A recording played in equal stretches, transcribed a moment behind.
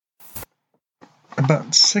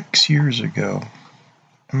About 6 years ago,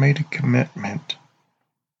 I made a commitment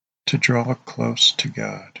to draw close to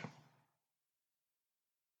God.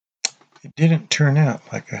 It didn't turn out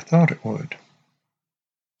like I thought it would.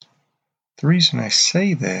 The reason I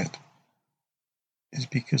say that is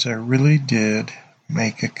because I really did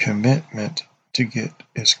make a commitment to get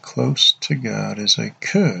as close to God as I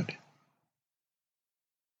could.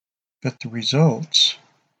 But the results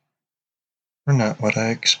were not what I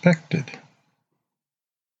expected.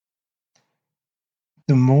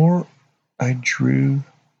 The more I drew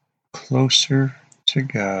closer to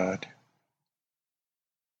God,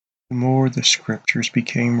 the more the scriptures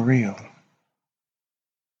became real,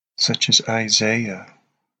 such as Isaiah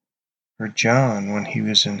or John when he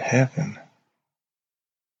was in heaven,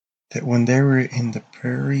 that when they were in the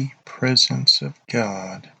very presence of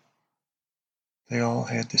God, they all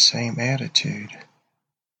had the same attitude.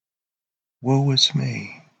 Woe is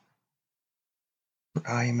me, for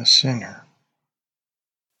I am a sinner.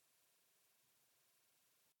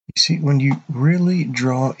 You see, when you really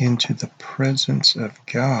draw into the presence of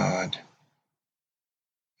God,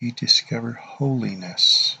 you discover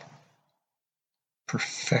holiness,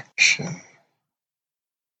 perfection.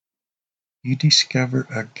 You discover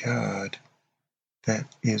a God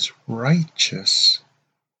that is righteous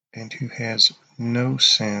and who has no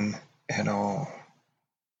sin at all.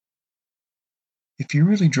 If you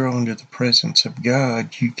really draw into the presence of God,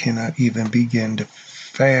 you cannot even begin to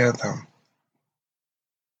fathom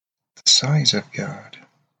the size of God,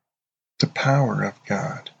 the power of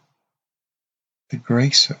God, the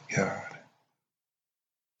grace of God,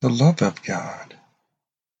 the love of God.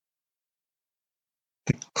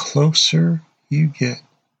 The closer you get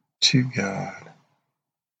to God,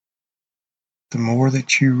 the more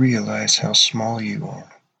that you realize how small you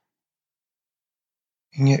are.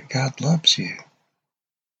 And yet God loves you.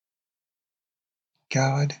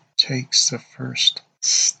 God takes the first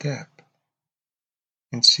step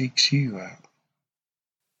and seeks you out.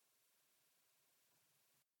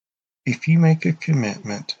 If you make a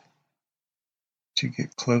commitment to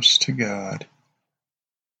get close to God,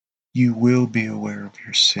 you will be aware of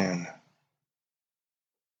your sin.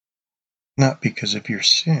 Not because of your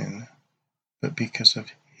sin, but because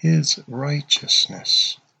of His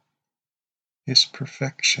righteousness, His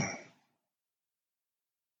perfection.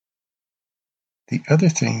 The other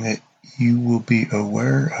thing that you will be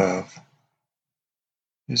aware of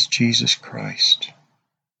is Jesus Christ.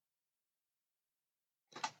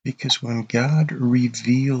 Because when God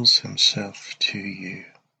reveals Himself to you,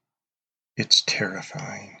 it's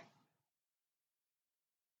terrifying.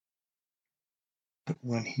 But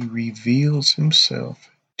when He reveals Himself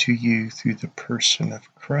to you through the person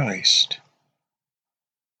of Christ,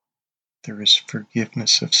 there is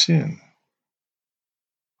forgiveness of sin,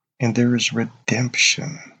 and there is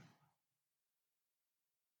redemption.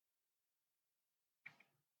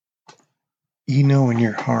 You know in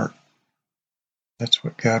your heart that's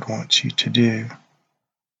what God wants you to do,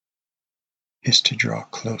 is to draw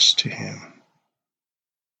close to Him.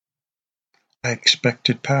 I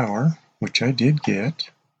expected power, which I did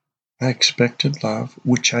get. I expected love,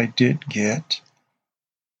 which I did get.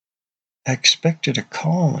 I expected a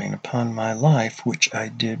calling upon my life, which I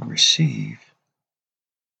did receive.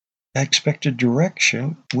 I expected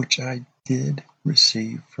direction, which I did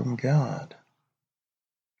receive from God.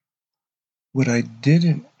 What I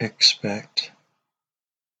didn't expect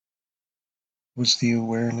was the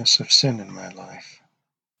awareness of sin in my life.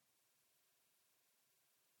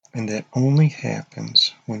 And that only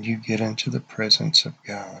happens when you get into the presence of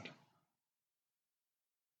God.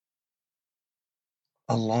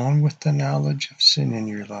 Along with the knowledge of sin in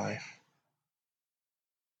your life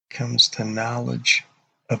comes the knowledge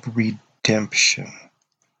of redemption.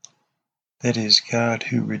 That is God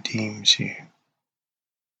who redeems you.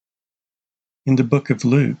 In the book of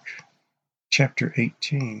Luke, chapter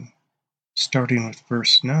 18, starting with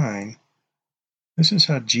verse 9, this is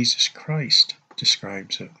how Jesus Christ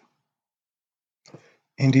describes it.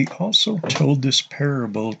 And He also told this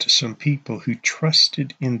parable to some people who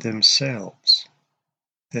trusted in themselves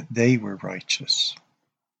that they were righteous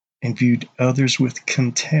and viewed others with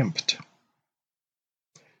contempt.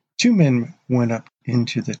 2 men went up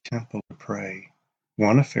into the temple to pray,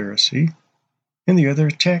 one a Pharisee and the other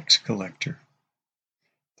a tax collector.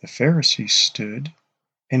 The Pharisee stood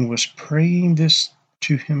and was praying this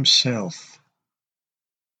to himself: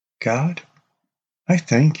 God, I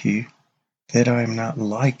thank you that I am not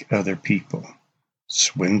like other people,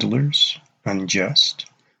 swindlers, unjust,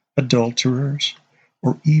 adulterers,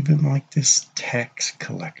 or even like this tax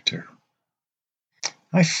collector.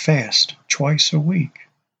 I fast twice a week.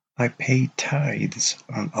 I pay tithes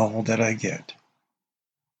on all that I get.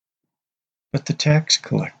 But the tax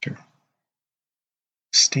collector,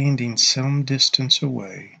 standing some distance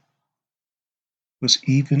away, was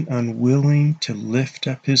even unwilling to lift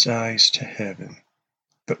up his eyes to heaven,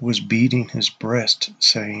 but was beating his breast,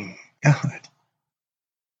 saying, God,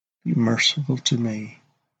 be merciful to me,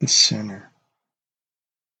 the sinner.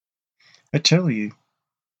 I tell you,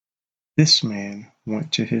 this man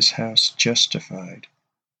went to his house justified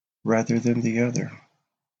rather than the other.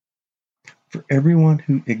 For everyone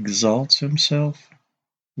who exalts himself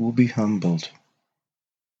will be humbled,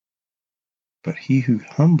 but he who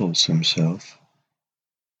humbles himself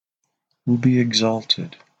will be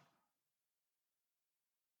exalted.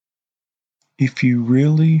 If you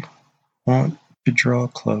really want to draw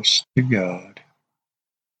close to God,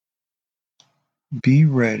 be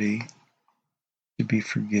ready to be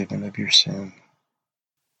forgiven of your sin.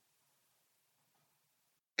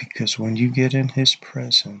 Because when you get in His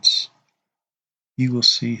presence, you will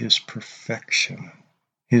see His perfection,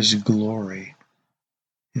 His glory,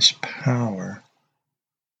 His power,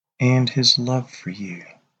 and His love for you.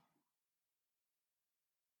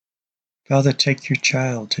 Father, take your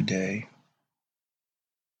child today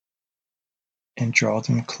and draw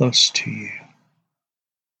them close to you.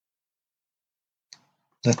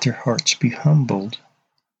 Let their hearts be humbled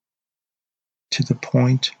to the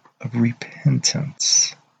point of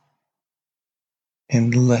repentance,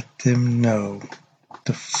 and let them know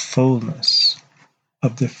the fullness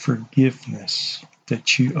of the forgiveness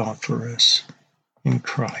that you offer us in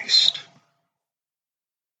Christ.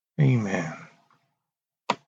 Amen.